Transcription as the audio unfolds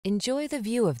Enjoy the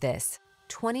view of this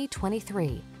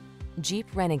 2023 Jeep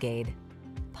Renegade.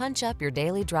 Punch up your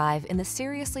daily drive in the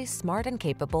seriously smart and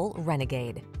capable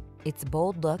Renegade. Its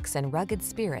bold looks and rugged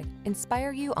spirit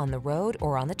inspire you on the road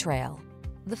or on the trail.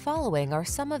 The following are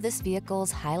some of this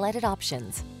vehicle's highlighted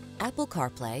options: Apple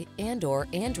CarPlay and/or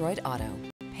Android Auto,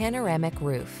 panoramic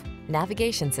roof,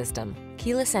 navigation system,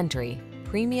 keyless entry,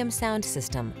 premium sound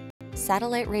system,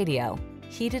 satellite radio,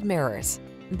 heated mirrors,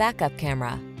 backup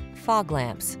camera, fog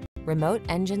lamps, remote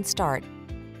engine start.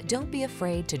 Don't be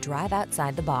afraid to drive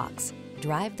outside the box.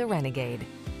 Drive the Renegade.